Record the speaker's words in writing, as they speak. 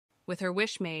With her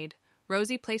wish made,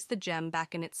 Rosie placed the gem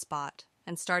back in its spot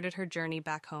and started her journey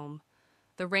back home.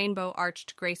 The rainbow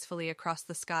arched gracefully across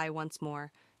the sky once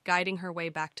more, guiding her way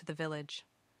back to the village.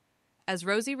 As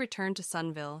Rosie returned to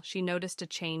Sunville, she noticed a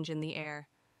change in the air.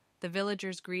 The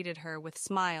villagers greeted her with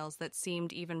smiles that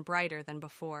seemed even brighter than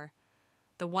before.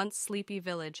 The once sleepy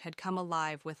village had come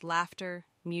alive with laughter,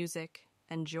 music,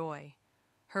 and joy.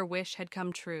 Her wish had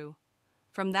come true.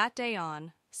 From that day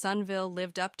on, Sunville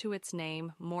lived up to its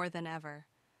name more than ever.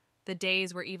 The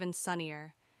days were even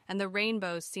sunnier, and the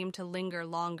rainbows seemed to linger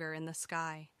longer in the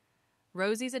sky.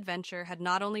 Rosie's adventure had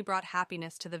not only brought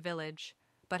happiness to the village,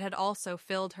 but had also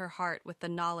filled her heart with the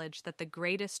knowledge that the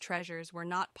greatest treasures were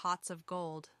not pots of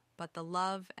gold, but the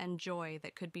love and joy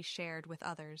that could be shared with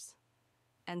others.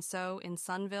 And so, in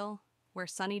Sunville, where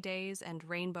sunny days and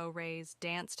rainbow rays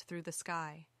danced through the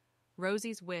sky,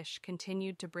 Rosie's wish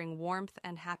continued to bring warmth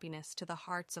and happiness to the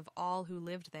hearts of all who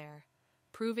lived there,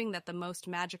 proving that the most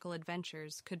magical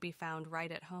adventures could be found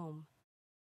right at home.